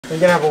You're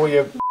gonna have all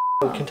your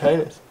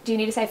containers. Do you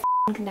need to say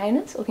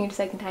containers or can you just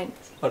say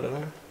containers? I don't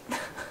know.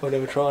 I've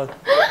never tried.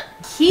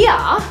 Here,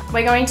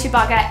 we're going to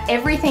bugger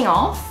everything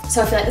off.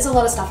 So I feel like there's a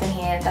lot of stuff in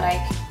here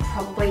that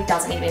probably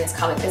doesn't need to be in this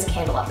cupboard. There's a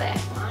candle up there.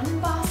 One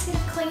basket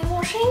of clean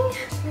washing,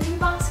 2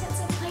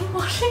 baskets of clean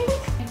washing,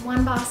 and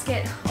 1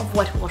 basket of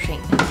wet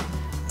washing.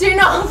 Do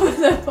not put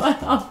the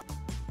pot up.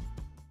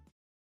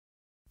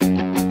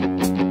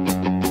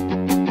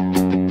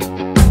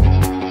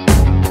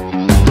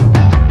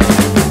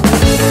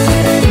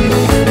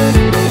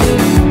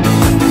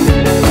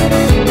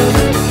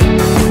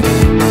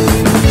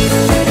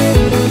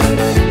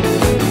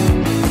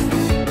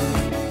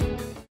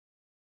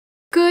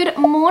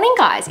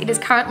 Guys, it is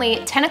currently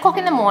 10 o'clock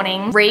in the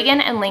morning. Regan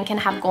and Lincoln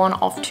have gone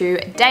off to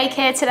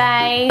daycare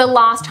today. The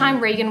last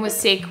time Regan was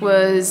sick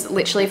was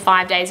literally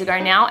 5 days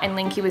ago now, and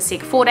Linky was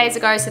sick 4 days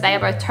ago, so they are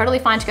both totally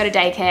fine to go to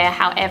daycare.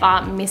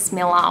 However, Miss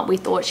Miller, we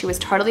thought she was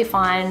totally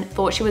fine,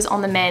 thought she was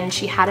on the mend.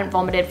 She hadn't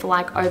vomited for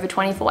like over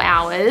 24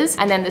 hours.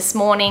 And then this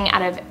morning,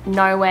 out of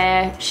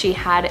nowhere, she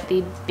had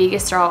the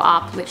biggest throw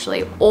up,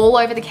 literally all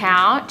over the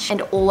couch and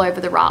all over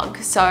the rug.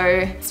 So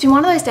it's been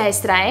one of those days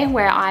today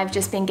where I've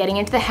just been getting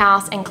into the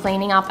house and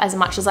cleaning up as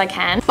much as I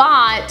can,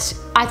 but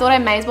I thought I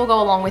may as well go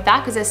along with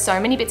that because there's so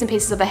many bits and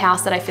pieces of the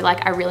house that I feel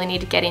like I really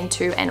need to get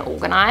into and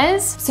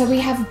organize. So we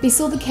have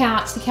bistled the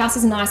couch. The couch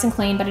is nice and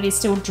clean, but it is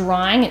still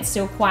drying. It's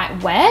still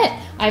quite wet.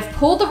 I've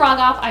pulled the rug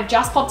up. I've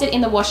just popped it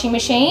in the washing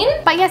machine.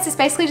 But yes, it's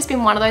basically just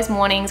been one of those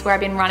mornings where I've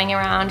been running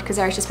around because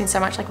there's just been so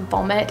much like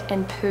vomit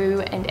and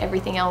poo and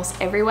everything else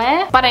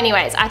everywhere. But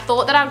anyways, I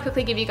thought that I would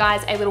quickly give you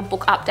guys a little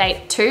book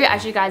update too.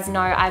 As you guys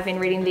know, I've been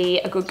reading the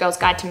A Good Girl's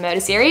Guide to Murder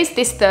series.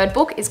 This 3rd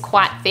book is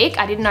quite thick.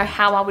 I didn't know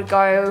how I would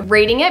go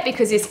reading it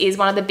because this is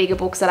one of the bigger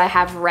books that I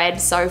have read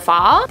so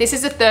far. This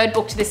is the 3rd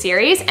book to the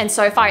series, and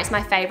so far it's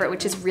my favorite,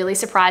 which has really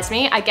surprised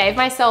me. I gave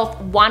myself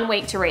 1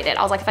 week to read it.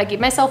 I was like, if I give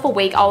myself a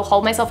week, I'll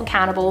hold myself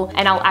accountable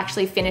and I'll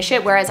actually finish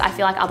it, whereas I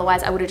feel like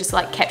otherwise I would have just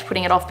like kept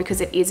putting it off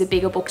because it is a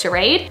bigger book to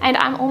read. And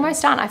I'm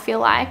almost done. I feel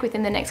like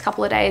within the next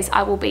couple of days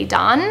I will be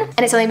done, and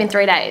it's only been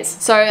 3 days.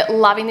 So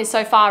loving this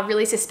so far,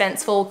 really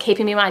suspenseful,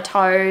 keeping me on my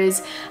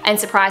toes, and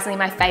surprisingly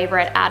my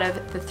favorite out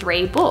of the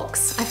 3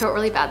 books. I felt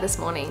really bad this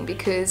morning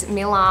because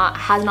Miller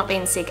has not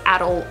been sick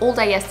at all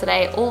day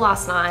yesterday, all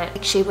last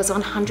night. She was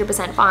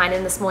 100% fine,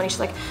 and this morning she's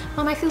like,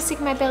 Mom, I feel sick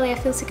in my belly, I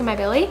feel sick in my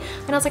belly.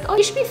 And I was like, oh,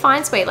 you should be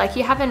fine, sweet. Like,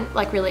 you haven't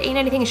like really eaten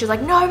anything. And she's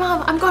like, no,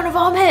 Mom, I'm gonna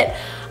vomit.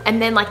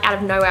 And then like out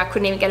of nowhere, I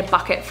couldn't even get a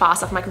bucket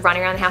fast enough. I'm like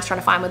running around the house trying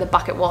to find where the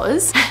bucket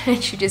was.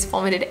 And she just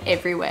vomited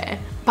everywhere.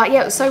 But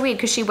yeah, it was so weird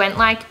because she went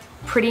like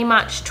pretty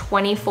much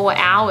 24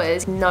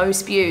 hours, no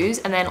spews,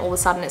 and then all of a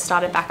sudden it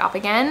started back up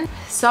again.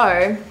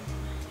 So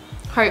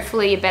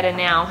hopefully you're better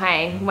now.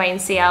 Hey, wait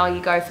and see how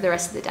you go for the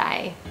rest of the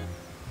day.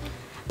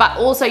 But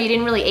also you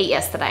didn't really eat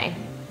yesterday.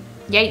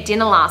 You ate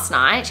dinner last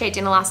night. She ate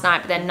dinner last night,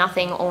 but then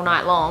nothing all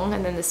night long.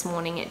 And then this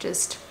morning it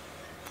just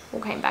all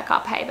came back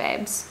up. Hey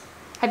babes.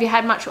 Have you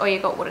had much, or you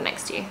got water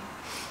next to you?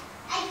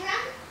 I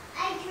drank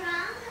 10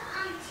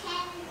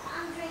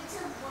 drinks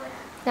of water.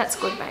 That's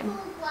good, babe. 10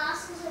 full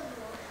glasses of water.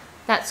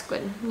 That's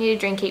good. You need to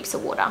drink heaps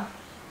of water. I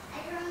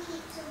drank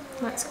heaps of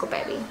water. That's good,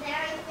 baby. I was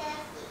very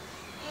thirsty,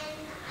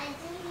 and I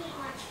didn't eat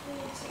much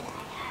food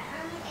today. I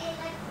only ate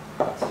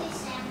like 2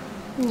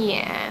 sandwiches.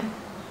 Yeah. I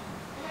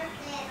hope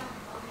they don't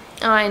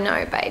vomit. I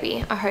know,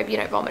 baby. I hope you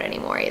don't vomit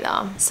anymore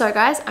either. So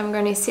guys, I'm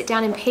going to sit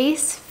down in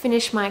peace,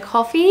 finish my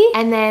coffee,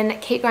 and then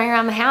keep going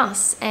around the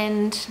house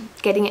and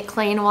getting it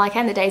clean while I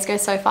can. The days go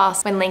so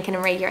fast when Lincoln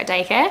and Ree are at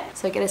daycare,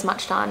 so get as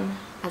much done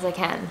as I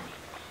can.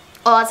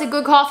 Oh, that's a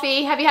good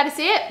coffee. Have you had a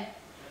sip?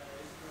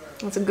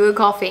 It's a good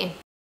coffee.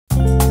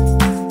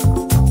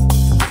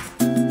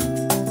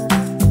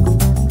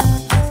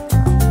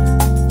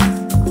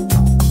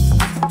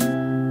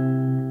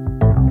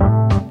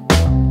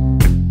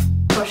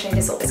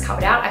 Sort this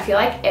cupboard out. I feel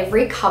like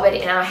every cupboard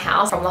in our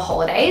house from the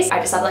holidays, I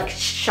just started like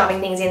shoving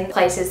things in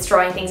places,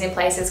 throwing things in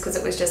places because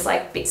it was just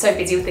like so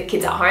busy with the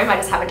kids at home. I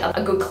just haven't done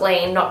a good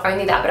clean. Not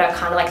only that, but I've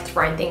kind of like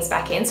thrown things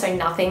back in, so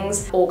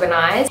nothing's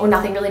organized or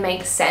nothing really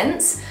makes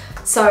sense.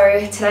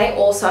 So today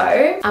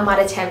also I might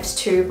attempt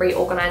to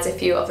reorganize a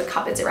few of the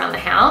cupboards around the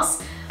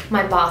house.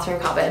 My bathroom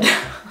cupboard.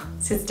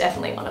 This is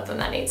definitely one of them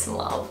that needs some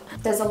love.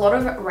 There's a lot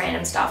of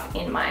random stuff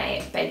in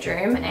my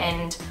bedroom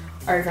and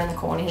over in the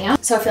corner here.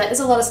 So I feel like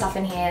there's a lot of stuff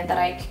in here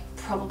that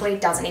probably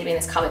doesn't need to be in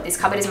this cupboard. This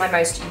cupboard is my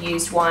most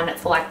used one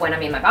for like when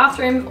I'm in my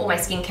bathroom, all my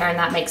skincare, and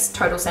that makes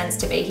total sense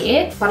to be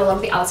here. But a lot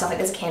of the other stuff, like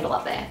there's a candle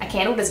up there. A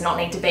candle does not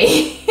need to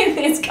be in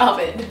this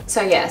cupboard.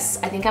 So yes,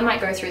 I think I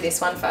might go through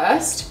this one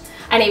first.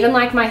 And even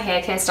like my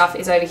hair care stuff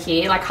is over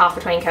here, like half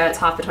between Kurt's,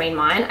 half between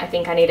mine. I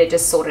think I need to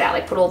just sort it out,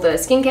 like put all the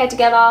skincare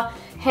together,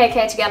 hair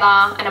care together,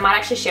 and I might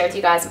actually share with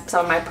you guys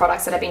some of my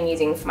products that I've been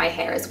using for my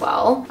hair as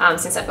well,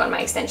 since I've got my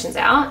extensions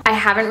out. I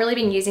haven't really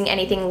been using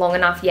anything long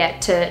enough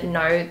yet to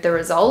know the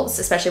results,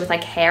 especially with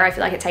like hair. I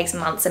feel like it takes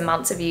months and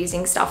months of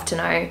using stuff to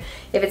know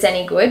if it's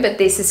any good, but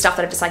this is stuff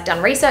that I've just like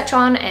done research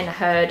on and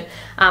heard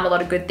a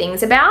lot of good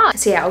things about.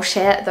 So yeah, I'll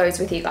share those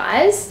with you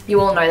guys. You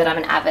all know that I'm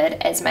an avid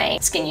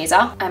Esme skin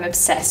user. I'm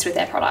obsessed with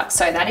their products.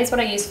 So that is what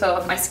I use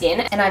for my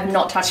skin, and I've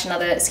not touched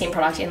another skin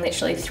product in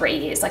literally 3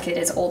 years. Like, it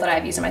is all that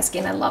I've used on my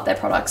skin. I love their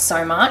products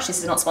so much. This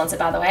is not sponsored,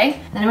 by the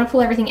way. And I'm gonna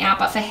pull everything out,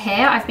 but for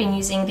hair, I've been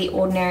using the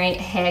Ordinary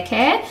Hair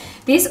Care.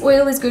 This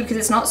oil is good because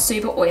it's not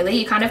super oily.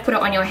 You kind of put it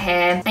on your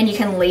hair and you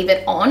can leave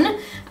it on,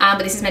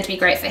 but this is meant to be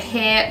great for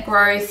hair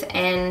growth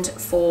and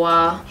for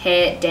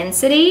hair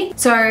density.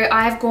 So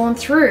I've gone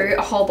through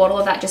a whole bottle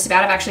of that just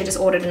about. I've actually just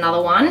ordered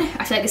another one.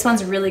 I feel like this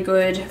one's really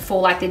good for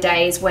like the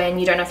days when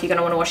you don't know if you're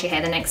gonna wanna wash your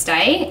hair the next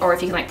day, or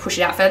if you can like push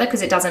it out further,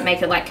 because it doesn't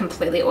make it like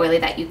completely oily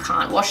that you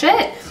can't wash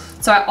it.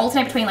 So I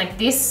alternate between like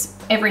this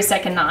every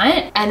second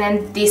night, and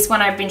then this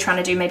one I've been trying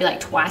to do maybe like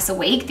twice a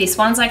week. This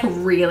one's like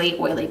really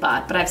oily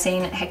but I've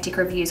seen hectic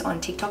reviews on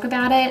TikTok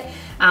about it.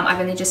 I've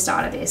only just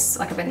started this,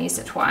 like I've only used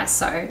it twice,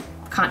 so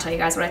can't tell you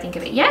guys what I think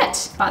of it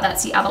yet, but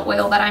that's the other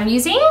oil that I'm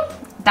using.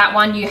 That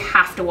one, you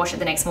have to wash it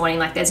the next morning.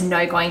 Like, there's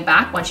no going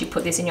back once you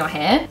put this in your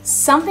hair.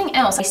 Something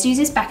else, I used to use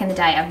this back in the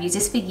day. I've used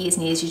this for years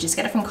and years. You just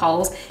get it from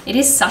Coles. It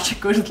is such a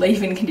good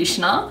leave-in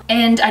conditioner.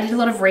 And I did a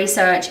lot of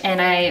research and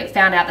I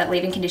found out that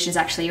leave-in conditioner is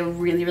actually a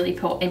really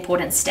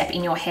important step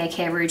in your hair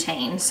care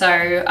routine.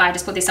 So I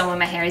just put this on when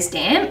my hair is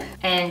damp.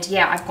 And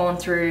yeah, I've gone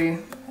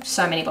through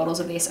so many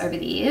bottles of this over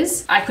the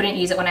years. I couldn't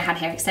use it when I had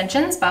hair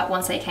extensions, but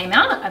once they came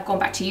out, I've gone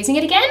back to using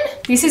it again.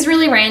 This is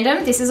really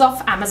random. This is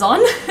off Amazon.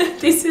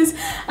 This is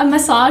a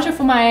massager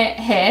for my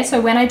hair.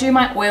 So when I do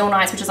my oil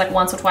nights, which is like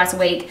once or twice a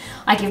week,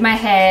 I give my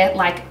hair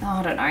like, oh,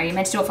 I don't know, you're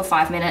meant to do it for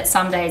 5 minutes.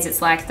 Some days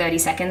it's like 30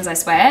 seconds, I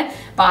swear.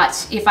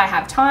 But if I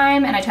have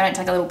time and I turn it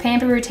into like a little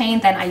pamper routine,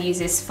 then I use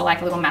this for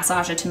like a little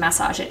massager to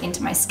massage it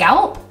into my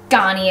scalp.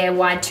 Garnier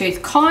wide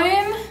tooth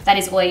comb. That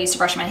is all I use to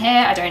brush my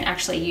hair. I don't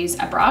actually use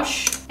a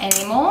brush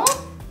anymore.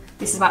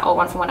 This is my old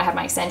one from when I had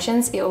my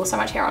extensions. Ew, so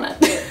much hair on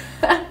it.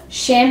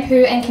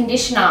 Shampoo and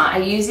conditioner. I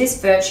use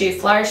this Virtue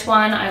Flourish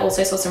one. I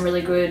also saw some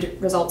really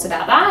good results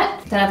about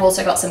that. Then I've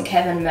also got some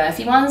Kevin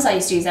Murphy ones. I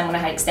used to use them when I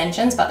had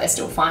extensions, but they're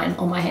still fine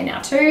on my hair now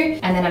too.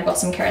 And then I've got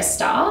some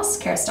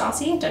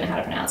Kerastase, don't know how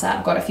to pronounce that.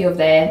 I've got a few of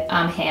their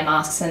hair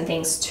masks and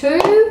things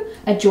too.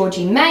 A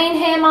Georgie Main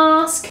hair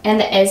mask and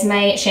the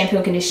Esme shampoo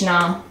and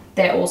conditioner.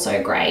 They're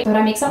also great. But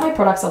I mix up my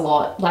products a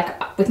lot.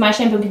 Like with my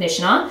shampoo and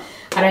conditioner,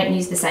 I don't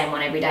use the same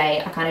one every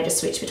day. I kind of just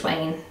switch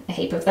between a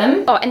heap of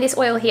them. Oh, and this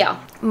oil here,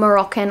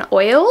 Moroccan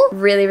oil.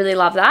 Really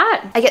love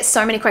that. I get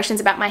so many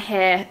questions about my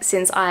hair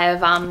since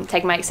I've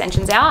taken my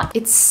extensions out.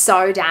 It's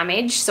so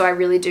damaged, so I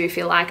really do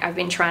feel like I've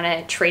been trying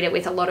to treat it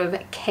with a lot of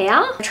care.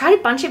 I've tried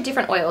a bunch of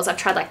different oils. I've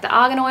tried like the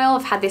argan oil.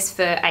 I've had this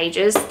for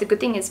ages. The good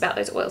thing is about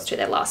those oils too,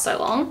 they last so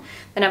long.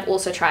 Then I've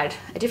also tried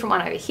a different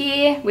one over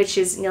here, which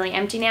is nearly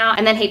empty now.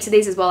 And then heaps of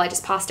these as well, I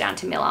just passed down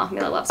to Miller.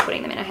 Miller loves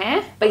putting them in her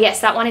hair. But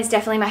yes, that one is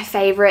definitely my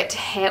favorite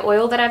hair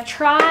oil that I've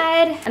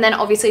tried. And then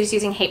obviously just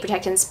using heat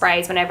protectant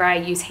sprays whenever I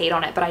use heat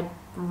on it, but I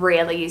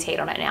rarely use heat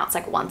on it now. It's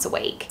like once a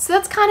week. So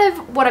that's kind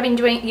of what I've been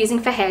using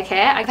for hair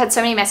care. I've had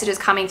so many messages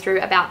coming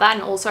through about that,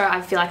 and also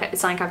I feel like it's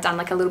something I've done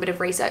like a little bit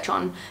of research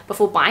on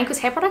before buying, because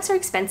hair products are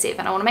expensive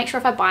and I want to make sure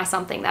if I buy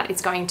something that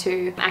it's going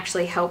to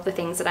actually help the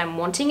things that I'm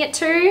wanting it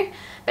to.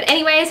 But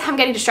anyways, I'm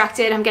getting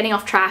distracted, I'm getting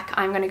off track.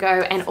 I'm gonna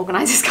go and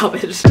organize this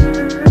cupboard.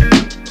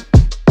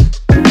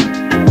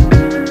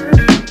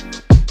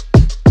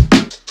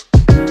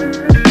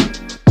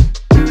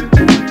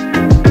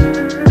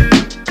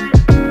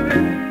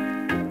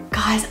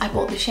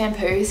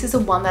 Shampoo. This is the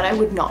one that I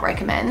would not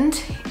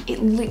recommend.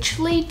 It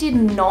literally did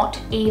not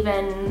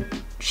even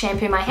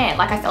shampoo my hair.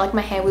 Like, I felt like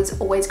my hair was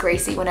always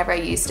greasy whenever I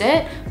used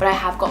it, but I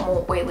have got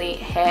more oily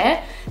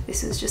hair.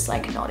 This was just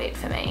like not it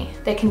for me.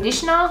 The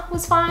conditioner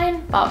was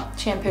fine, but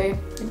shampoo,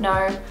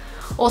 no.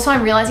 Also,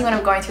 I'm realizing when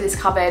I'm going through this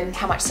cupboard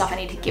how much stuff I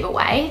need to give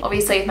away.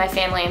 Obviously with my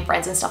family and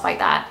friends and stuff like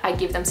that, I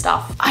give them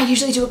stuff. I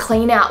usually do a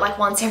clean out like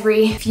once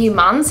every few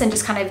months and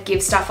just kind of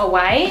give stuff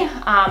away.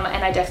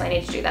 And I definitely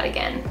need to do that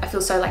again. I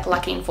feel so like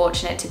lucky and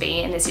fortunate to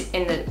be in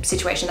the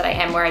situation that I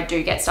am, where I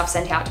do get stuff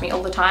sent out to me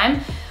all the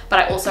time. But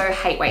I also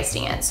hate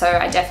wasting it. So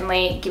I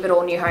definitely give it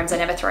all new homes. I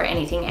never throw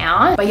anything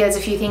out. But yeah, there's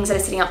a few things that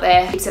are sitting up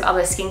there, heaps of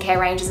other skincare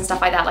ranges and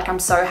stuff like that. Like, I'm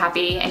so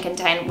happy and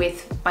content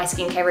with my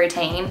skincare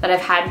routine that I've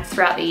had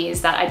throughout the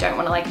years that I don't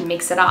want to like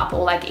mix it up.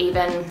 Or like,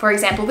 even for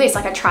example, this,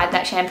 like I tried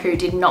that shampoo,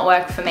 did not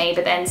work for me,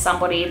 but then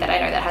somebody that I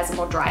know that has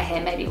more dry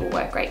hair maybe will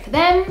work great for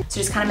them. So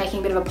just kind of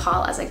making a bit of a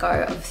pile as I go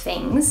of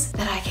things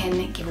that I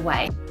can give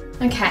away.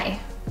 Okay.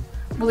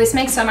 Well, this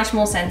makes so much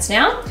more sense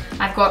now.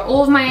 I've got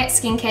all of my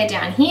skincare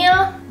down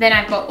here. Then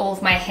I've got all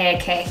of my hair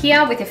care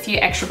here with a few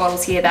extra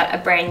bottles here that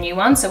are brand new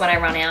ones. So when I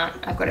run out,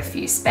 I've got a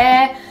few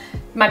spare.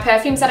 My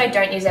perfumes that I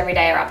don't use every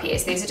day are up here.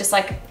 So these are just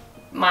like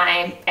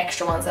my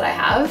extra ones that I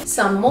have.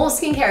 Some more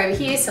skincare over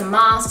here, some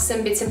masks,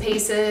 some bits and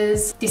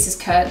pieces. This is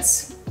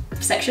Kurt's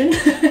section.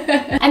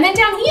 And then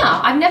down here,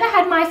 I've never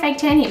had my fake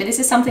tan here, but this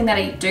is something that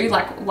I do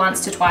like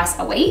once to twice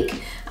a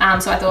week.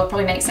 So I thought it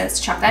probably makes sense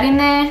to chuck that in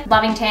there.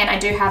 Loving Tan, I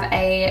do have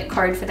a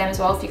code for them as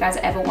well if you guys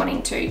are ever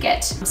wanting to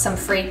get some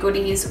free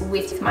goodies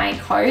with my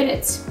code.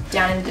 It's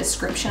down in the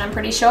description, I'm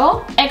pretty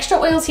sure. Extra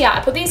oils here,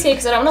 I put these here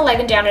because I don't want to lay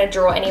them down in a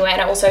drawer anyway,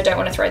 and I also don't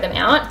want to throw them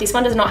out. This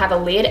one does not have a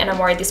lid and I'm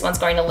worried this one's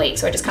going to leak,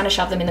 so I just kind of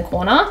shove them in the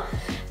corner.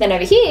 Then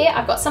over here,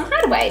 I've got some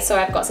HIDEAWAY. So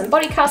I've got some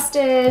body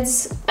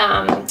custards,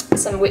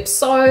 some whipped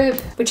soap,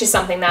 which is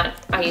something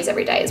that I use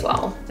every day as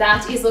well.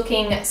 That is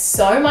looking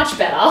so much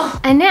better.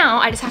 And now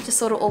I just have to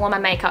sort it all on my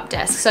makeup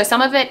desk. So some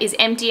of it is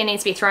empty and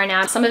needs to be thrown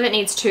out. Some of it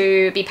needs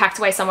to be packed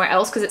away somewhere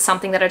else because it's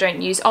something that I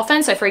don't use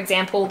often. So for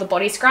example, the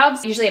body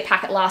scrubs, usually a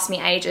packet lasts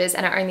me ages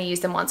and I only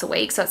use them once a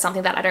week. So it's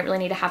something that I don't really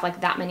need to have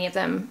like that many of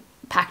them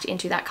packed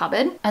into that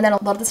cupboard. And then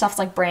a lot of the stuff's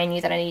like brand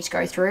new that I need to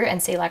go through and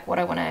see like what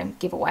I want to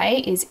give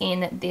away is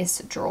in this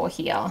drawer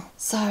here.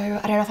 So I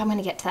don't know if I'm going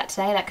to get to that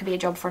today. That could be a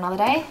job for another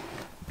day.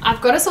 I've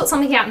got to sort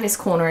something out in this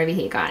corner over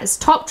here, guys.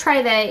 Top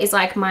tray there is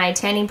like my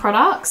tanning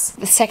products.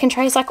 The second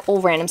tray is like all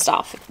random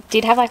stuff. It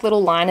did have like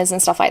little liners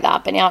and stuff like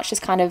that, but now it's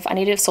just kind of, I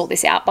need to sort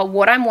this out. But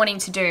what I'm wanting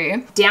to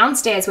do,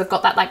 downstairs we've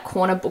got that like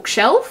corner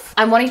bookshelf.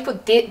 I'm wanting to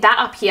put that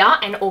up here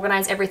and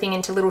organize everything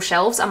into little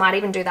shelves. I might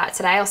even do that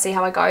today. I'll see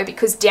how I go,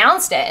 because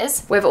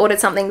downstairs we've ordered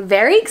something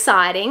very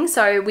exciting.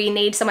 So we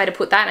need somewhere to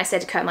put that. And I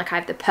said to Kurt, like, I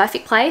have the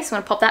perfect place. I'm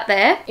gonna pop that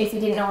there. If you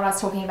didn't know what I was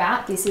talking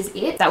about, this is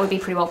it. That would be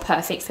pretty well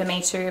perfect for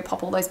me to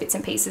pop all those bits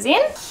and pieces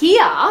in.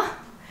 Here,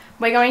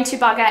 we're going to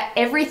bugger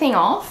everything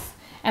off,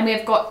 and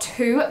we've got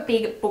 2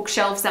 big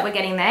bookshelves that we're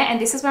getting there,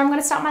 and this is where I'm going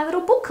to start my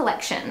little book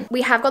collection.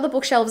 We have got the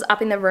bookshelves up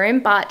in the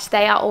room, but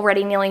they are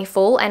already nearly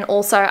full, and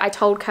also I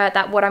told Kurt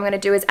that what I'm going to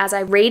do is as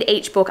I read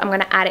each book, I'm going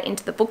to add it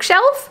into the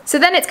bookshelf. So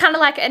then it's kind of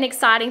like an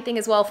exciting thing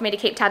as well for me to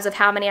keep tabs of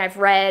how many I've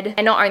read,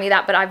 and not only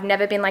that, but I've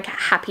never been like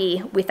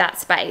happy with that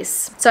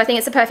space. So I think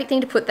it's a perfect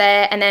thing to put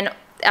there, and then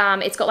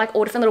it's got like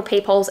all different little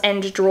peepholes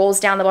and drawers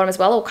down the bottom as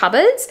well, or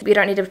cupboards. We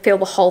don't need to fill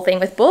the whole thing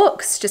with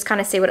books, just kind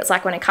of see what it's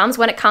like when it comes.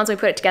 When it comes, we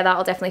put it together,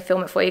 I'll definitely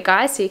film it for you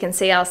guys so you can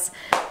see us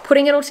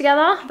putting it all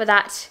together, but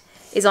that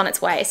is on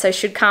its way. So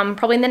should come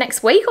probably in the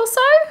next week or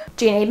so.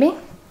 Do you need me?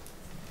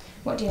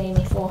 What do you need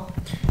me for?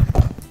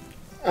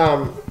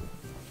 I've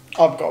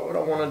got what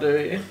I want to do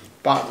here,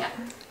 but yeah.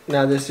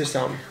 No, there's just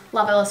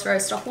Love Ellis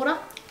Rose stock water.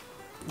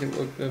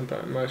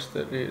 Most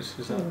that is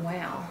Oh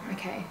wow,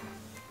 okay.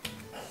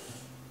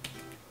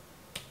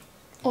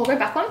 Oh, go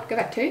back one. Go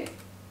back 2.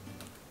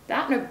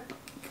 That? No,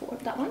 4.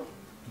 That one.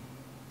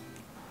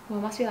 Well,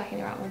 it must be liking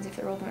the right ones if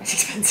they're all the most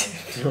expensive.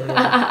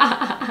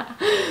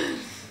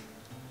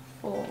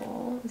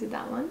 4. Is it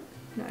that one?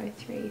 No, 3,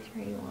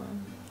 3,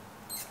 1.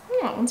 Oh,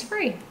 that one's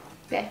free.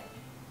 There.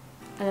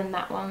 And then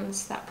that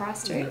one's that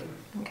price too. Yeah.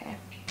 Okay.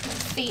 My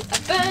feet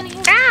are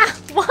burning. Ah!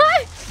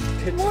 What?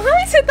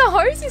 Why is it? The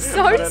hose is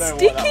so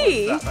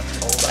sticky.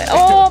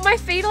 Oh, my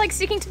feet are like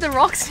sticking to the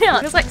rocks now.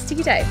 It feels like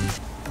sticky tape.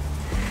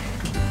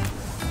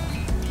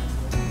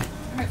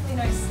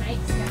 No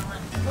snakes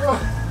going.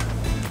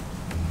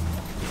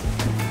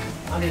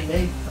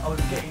 Underneath, I would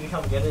get you to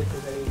come get it if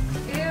there's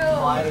any Ew.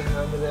 lighting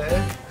under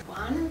there.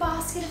 1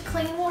 basket of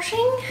clean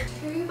washing,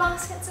 2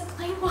 baskets of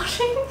clean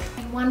washing,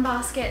 and 1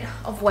 basket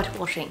of wet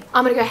washing.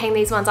 I'm gonna go hang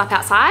these ones up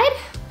outside,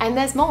 and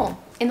there's more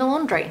in the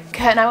laundry.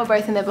 Kurt and I were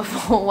both in there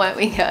before, weren't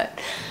we, Kurt?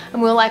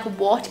 And we were like,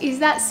 what is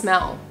that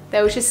smell?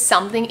 There was just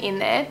something in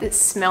there that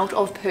smelled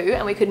of poo,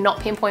 and we could not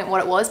pinpoint what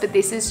it was, but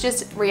this is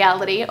just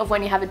reality of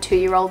when you have a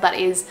 2-year-old that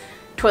is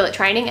toilet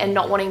training and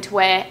not wanting to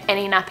wear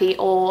any nappy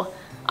or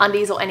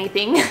undies or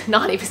anything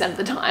 90% of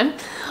the time.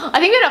 I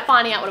think we ended up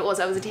finding out what it was.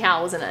 It was a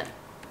towel, wasn't it?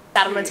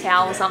 That on a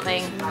towel or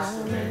something.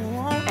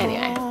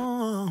 Anyway.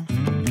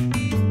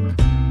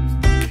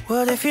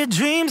 What if your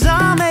dreams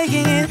are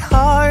making it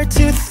hard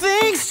to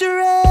think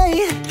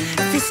straight?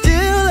 If you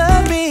still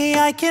love me,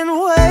 I can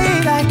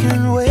wait,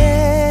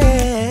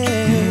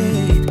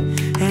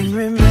 and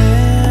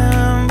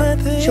remember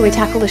this. Should we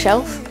tackle the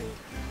shelf?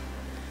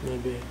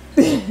 Maybe.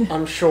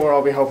 I'm sure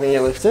I'll be helping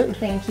you lift it.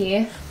 Thank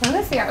you. I'm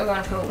gonna figure out where we're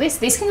gonna put all this.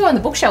 This can go on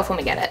the bookshelf when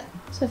we get it.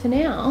 So for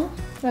now,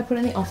 do I put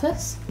it in the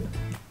office?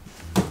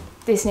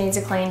 This needs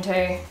a clean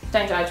too.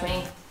 Don't judge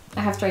me.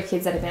 I have 3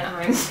 kids that have been at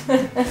home.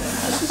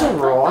 This isn't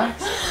right.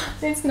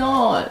 It's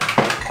not.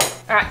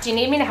 All right, do you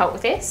need me to help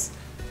with this?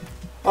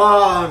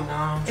 Oh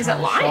no. Is it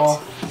light?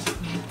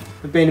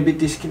 We've been a bit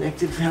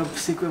disconnected from how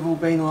sick we've all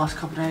been the last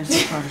couple of days.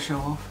 To try to show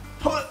off.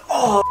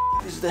 Oh,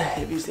 this is the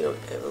heaviest thing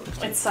I've ever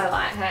lifted. It's so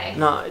light, hey?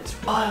 No, it's...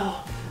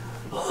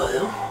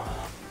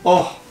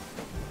 Oh.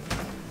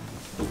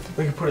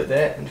 We could put it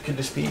there and it could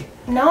just be...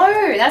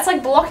 No, that's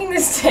like blocking the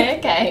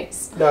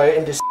staircase. No,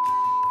 and just...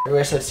 So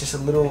it's just a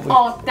little...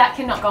 Oh, that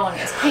cannot go on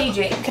this.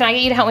 PG. Can I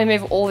get you to help me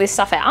move all this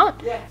stuff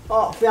out? Yeah.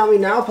 Oh, found me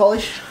nail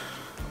polish.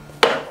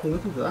 You're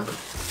looking for that?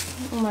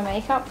 All my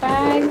makeup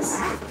bags.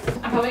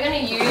 I'm probably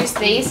going to use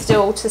these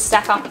still to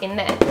stack up in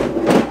there.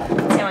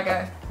 Let's see how I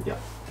go. Yeah.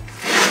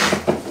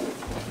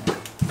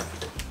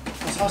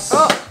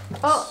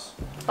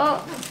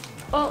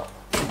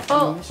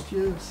 Oh. Missed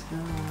you.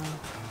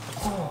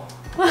 Oh.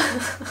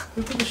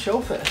 Look at the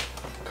shelf there.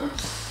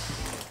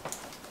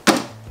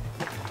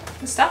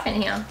 There's stuff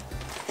in here.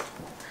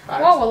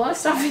 Whoa, a lot of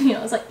stuff in here.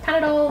 It was like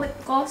Panadol,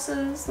 lip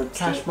glosses, lipsticks.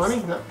 Cash money?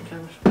 No,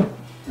 cash.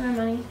 No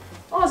money.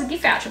 Oh, it's a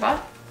gift voucher, bud.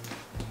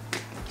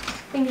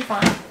 Think you're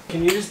fine.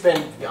 Can you just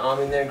bend your arm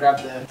in there and grab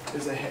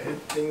there's a hair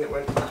thing that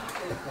went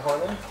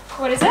behind there?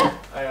 What is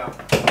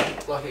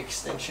it? Like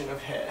extension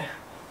of hair.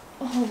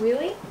 Oh,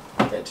 really?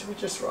 Yeah, to be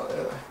just right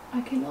there though.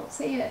 I cannot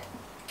see it.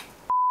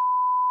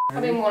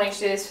 I've been wanting to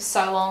do this for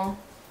so long.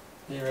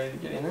 Are you ready to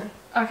get in there?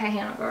 Okay, hang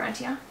on, I'll go around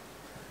here.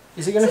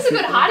 Is it gonna This is a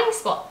fit good them? hiding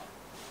spot.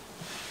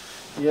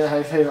 Yeah,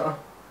 hay fever.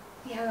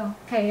 Yeah, I will.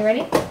 Okay, you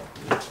ready?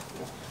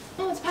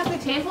 Oh, it's packed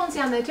with tampons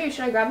down there too.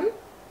 Should I grab them?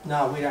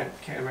 No, we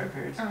don't care about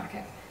periods. Oh,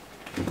 okay.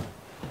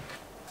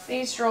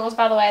 These drawers,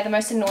 by the way, are the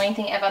most annoying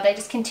thing ever. They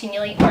just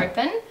continually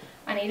open.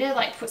 I need to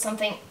like put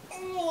something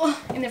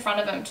in the front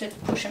of them to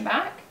push them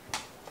back.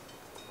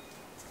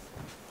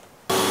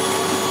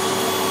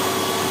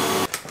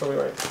 Probably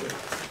won't do.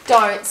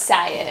 Don't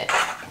say it.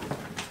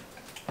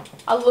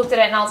 I looked at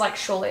it and I was like,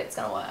 surely it's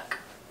gonna work.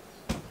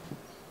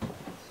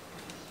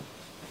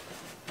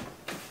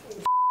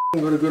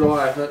 You've got a good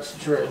eye if that's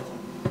true.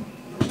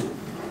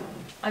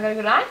 I got a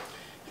good eye?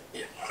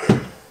 Yeah.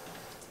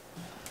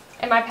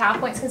 And my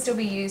PowerPoints can still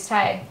be used,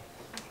 hey?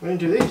 We're gonna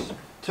do this.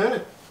 Turn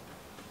it.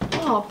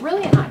 Oh,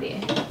 brilliant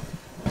idea.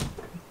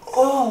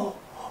 Oh,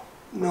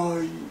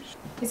 no.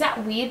 Is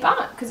that weird,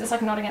 but because it's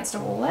like not against a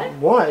wall there?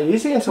 Why? It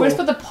is against the We'll wall.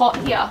 just put the pot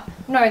here.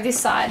 No, this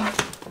side.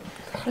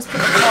 Just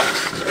put the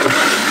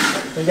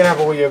pot. You're gonna have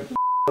all your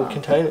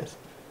containers.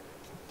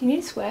 Do you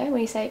need to swear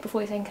when you say it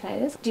before you say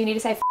containers? Do you need to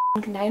say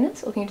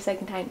containers or can you just say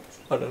containers?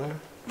 I don't know.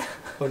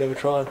 I've never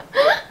tried.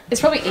 It's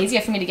probably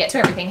easier for me to get to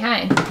everything,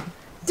 hey?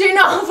 Do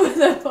not put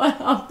the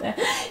pot up there.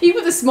 You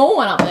put the small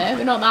one up there,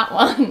 but not that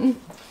one.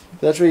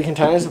 That's where your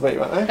containers will be,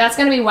 won't they? That's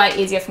going to be way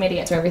easier for me to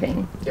get to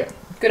everything. Yeah.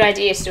 Good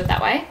idea to do it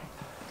that way.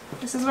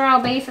 This is where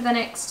I'll be for the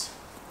next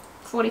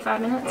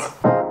 45 minutes.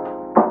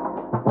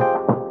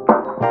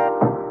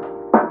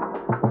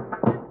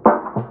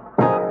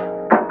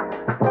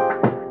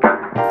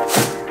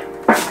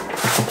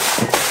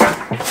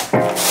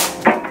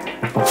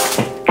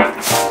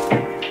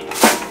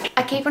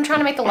 I keep on trying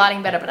to make the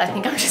lighting better, but I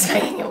think I'm just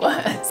making it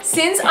worse.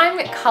 Since I'm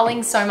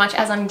culling so much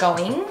as I'm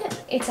going,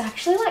 it's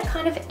actually like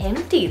kind of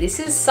empty. This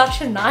is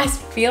such a nice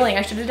feeling.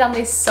 I should have done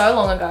this so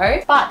long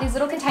ago. But these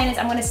little containers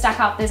I'm gonna stack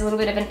up. There's a little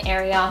bit of an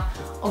area.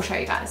 I'll show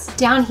you guys.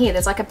 Down here,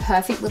 there's like a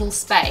perfect little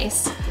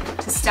space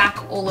to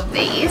stack all of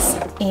these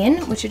in,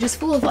 which are just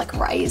full of like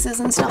razors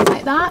and stuff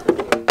like that.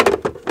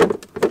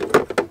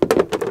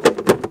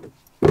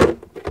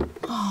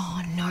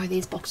 Oh no,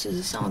 these boxes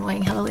are so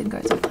annoying how the lid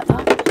goes off like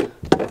that.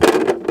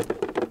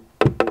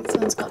 This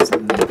one's got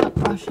some makeup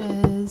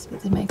brushes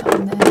with the makeup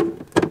in there.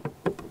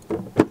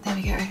 There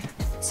we go.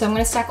 So I'm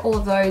gonna stack all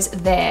of those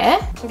there.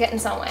 I'm getting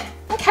somewhere.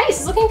 Okay,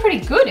 this is looking pretty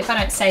good if I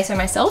don't say so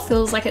myself.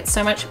 Feels like it's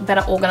so much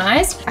better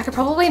organized. I could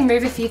probably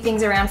move a few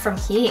things around from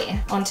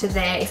here onto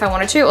there if I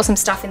wanted to, or some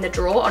stuff in the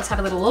drawer. I'll just have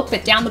a little look,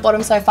 but down the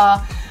bottom so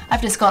far,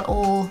 I've just got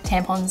all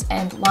tampons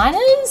and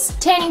liners,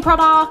 tanning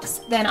products,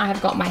 then I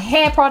have got my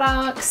hair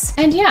products.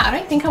 And yeah, I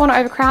don't think I wanna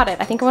overcrowd it.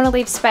 I think I wanna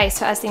leave space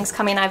so as things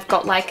come in, I've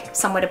got like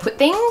somewhere to put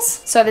things.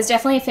 So there's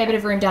definitely a fair bit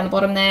of room down the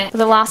bottom there. But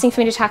the last thing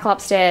for me to tackle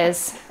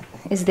upstairs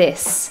is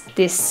this.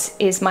 This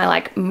is my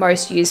like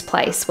most used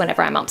place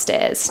whenever I'm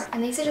upstairs.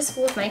 And these are just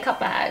full of makeup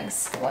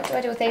bags. What do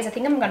I do with these? I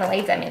think I'm gonna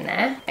leave them in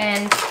there.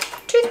 And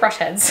toothbrush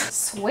heads.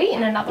 Sweet,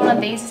 and another one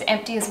of these is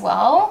empty as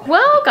well.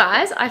 Well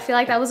guys, I feel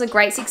like that was a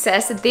great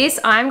success. This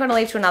I'm gonna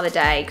leave to another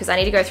day because I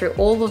need to go through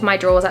all of my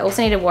drawers. I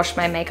also need to wash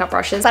my makeup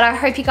brushes. But I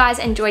hope you guys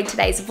enjoyed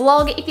today's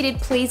vlog. If you did,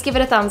 please give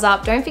it a thumbs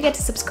up. Don't forget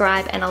to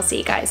subscribe and I'll see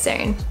you guys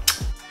soon.